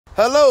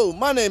Hello,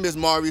 my name is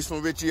Maurice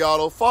from Richie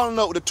Auto, following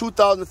up with a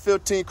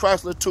 2015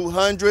 Chrysler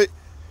 200.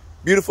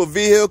 Beautiful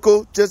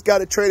vehicle, just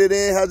got it traded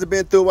in, hasn't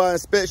been through our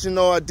inspection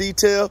or our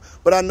detail,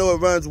 but I know it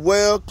runs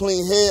well,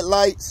 clean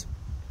headlights.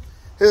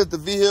 Here's the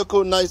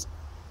vehicle, nice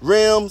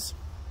rims,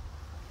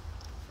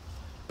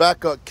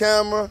 backup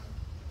camera,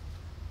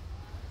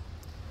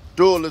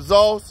 dual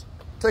exhaust.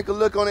 Take a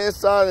look on the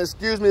inside, and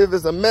excuse me if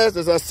it's a mess.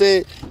 As I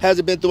said,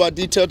 hasn't been through our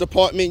detail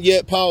department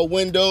yet. Power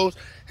windows.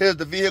 Here's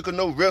the vehicle,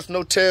 no rips,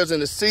 no tears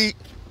in the seat.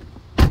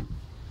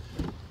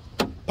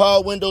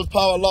 Power windows,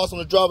 power locks on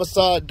the driver's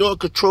side. Door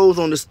controls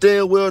on the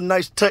steering wheel,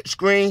 nice touch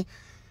screen.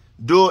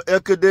 Dual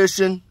air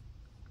condition.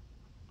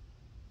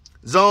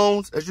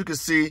 Zones, as you can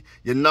see,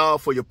 your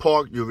knob for your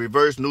park, your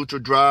reverse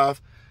neutral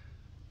drive.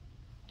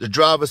 The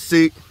driver's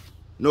seat,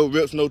 no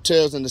rips, no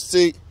tears in the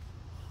seat.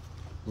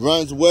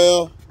 Runs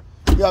well.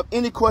 If you have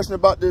any question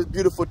about this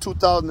beautiful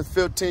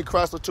 2015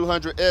 Chrysler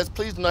 200S,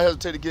 please do not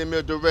hesitate to give me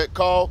a direct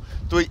call,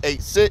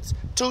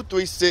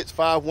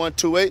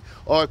 386-236-5128,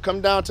 or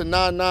come down to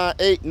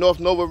 998 North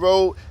Nova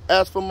Road,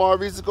 ask for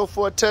Maurice to go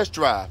for a test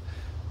drive.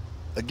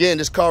 Again,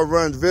 this car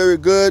runs very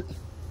good.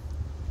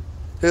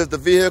 Here's the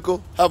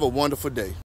vehicle. Have a wonderful day.